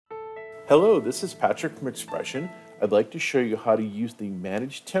Hello, this is Patrick from XPression. I'd like to show you how to use the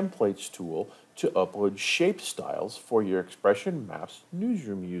Manage Templates tool to upload shape styles for your XPression Maps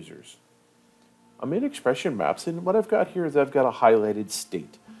Newsroom users. I'm in XPression Maps, and what I've got here is I've got a highlighted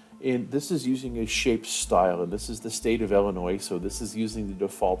state. And this is using a shape style, and this is the state of Illinois, so this is using the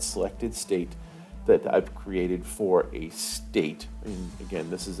default selected state that I've created for a state. And again,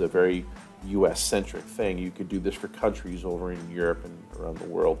 this is a very US-centric thing. You could do this for countries over in Europe and around the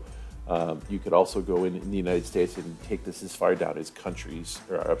world. You could also go in the United States and take this as far down as counties.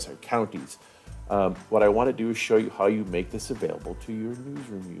 What I want to do is show you how you make this available to your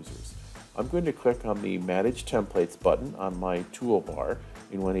newsroom users. I'm going to click on the Manage Templates button on my toolbar,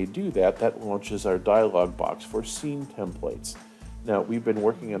 and when I do that, that launches our dialog box for scene templates. Now, we've been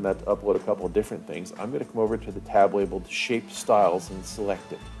working on that to upload a couple of different things. I'm going to come over to the tab labeled Shape Styles and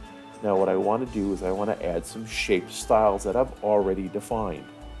select it. Now, what I want to do is I want to add some shape styles that I've already defined.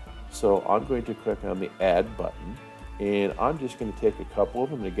 So I'm going to click on the Add button, and I'm just going to take a couple of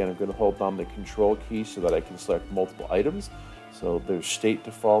them. And again, I'm going to hold down the Control key so that I can select multiple items. So there's State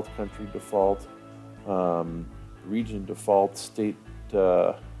Default, Country Default, Region Default, State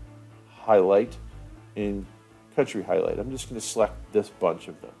Highlight, and Country Highlight. I'm just going to select this bunch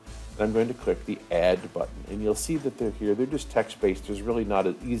of them. And I'm going to click the Add button. And you'll see that they're here. They're just text-based. There's really not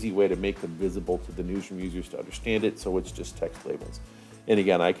an easy way to make them visible to the newsroom users to understand it, so it's just text labels. And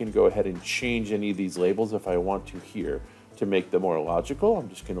again, I can go ahead and change any of these labels if I want to here to make them more logical. I'm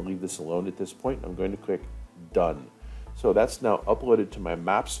just going to leave this alone at this point. I'm going to click Done. So that's now uploaded to my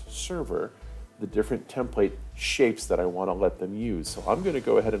Maps server, the different template shapes that I want to let them use. So I'm going to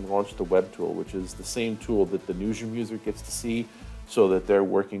go ahead and launch the web tool, which is the same tool that the newsroom user gets to see so that they're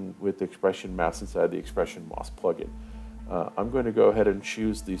working with the XPression Maps inside the XPression MOS plugin. I'm going to go ahead and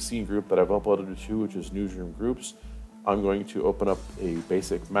choose the scene group that I've uploaded it to, which is Newsroom Groups. I'm going to open up a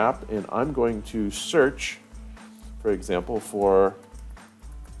basic map, and I'm going to search, for example, for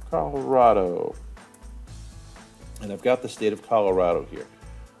Colorado. And I've got the state of Colorado here.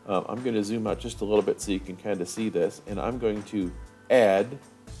 I'm going to zoom out just a little bit so you can kind of see this, and I'm going to add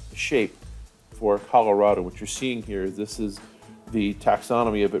a shape for Colorado. What you're seeing here is this is the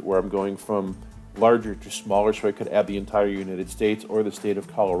taxonomy of it, where I'm going from larger to smaller, so I could add the entire United States or the state of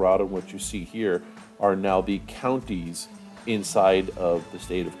Colorado. What you see here are now the counties inside of the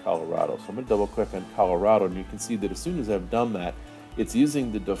state of Colorado. So I'm going to double click on Colorado, and you can see that as soon as I've done that, it's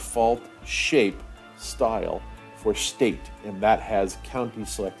using the default shape style for state, and that has county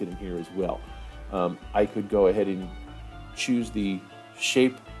selected in here as well. I could go ahead and choose the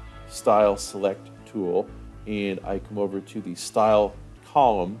shape style select tool, and I come over to the style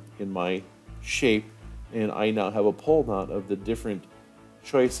column in my shape, and I now have a pull down of the different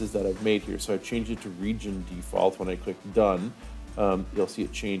choices that I've made here. So I've changed it to region default. When I click done, you'll see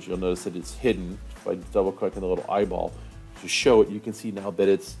it change. You'll notice that it's hidden. If I double click on the little eyeball to show it, you can see now that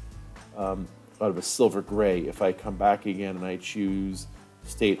it's out of a silver gray. If I come back again and I choose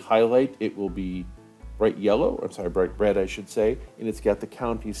state highlight, it will be bright yellow, I'm sorry, bright red I should say, and it's got the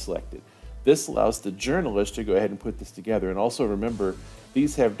county selected. This allows the journalist to go ahead and put this together. And also remember,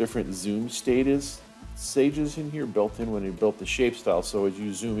 these have different zoom stages in here built in when you built the shape style. So as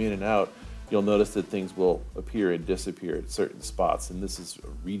you zoom in and out, you'll notice that things will appear and disappear at certain spots. And this is a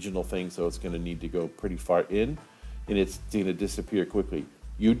regional thing, so it's going to need to go pretty far in, and it's going to disappear quickly.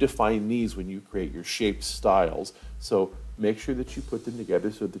 You define these when you create your shape styles, so make sure that you put them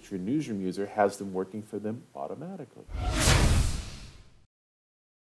together so that your newsroom user has them working for them automatically.